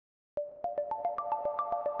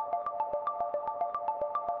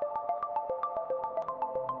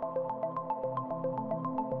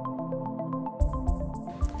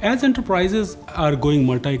As enterprises are going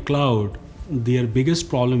multi-cloud, their biggest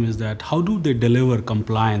problem is that how do they deliver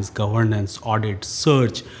compliance, governance, audit,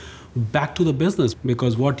 search back to the business?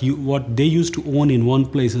 Because what they used to own in one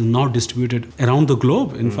place is now distributed around the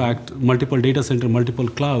globe. In fact, multiple data center, multiple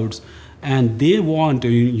clouds, and they want a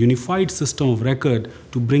unified system of record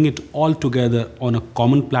to bring it all together on a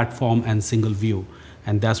common platform and single view.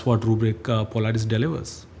 And that's what Rubrik Polaris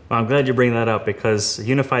delivers. Well, I'm glad you bring that up, because a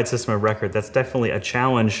unified system of record, that's definitely a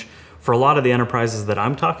challenge for a lot of the enterprises that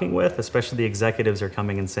I'm talking with, especially the executives are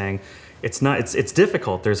coming and saying, it's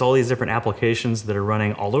difficult. There's all these different applications that are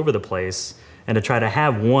running all over the place, and to try to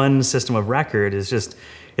have one system of record is just,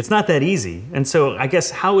 it's not that easy. And so I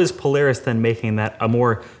guess, how is Polaris then making that a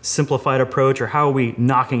more simplified approach, or how are we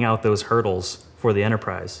knocking out those hurdles for the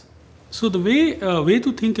enterprise? So the way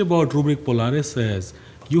to think about Rubrik Polaris is,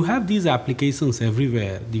 you have these applications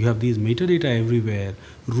everywhere, you have these metadata everywhere.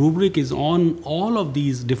 Rubrik is on all of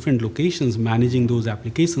these different locations managing those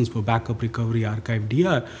applications for backup, recovery, archive,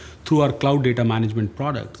 DR through our cloud data management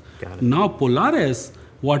products. Got it. Now Polaris,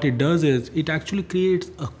 what it does is it actually creates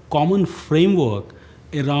a common framework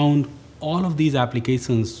around all of these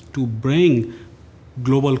applications to bring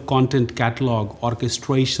global content catalog,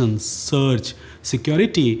 orchestration, search,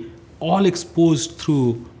 security, all exposed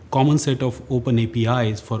through common set of open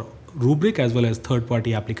APIs for Rubrik as well as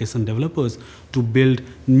third-party application developers to build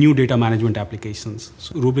new data management applications.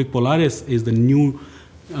 So Rubrik Polaris is the new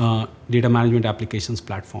data management applications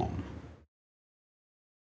platform.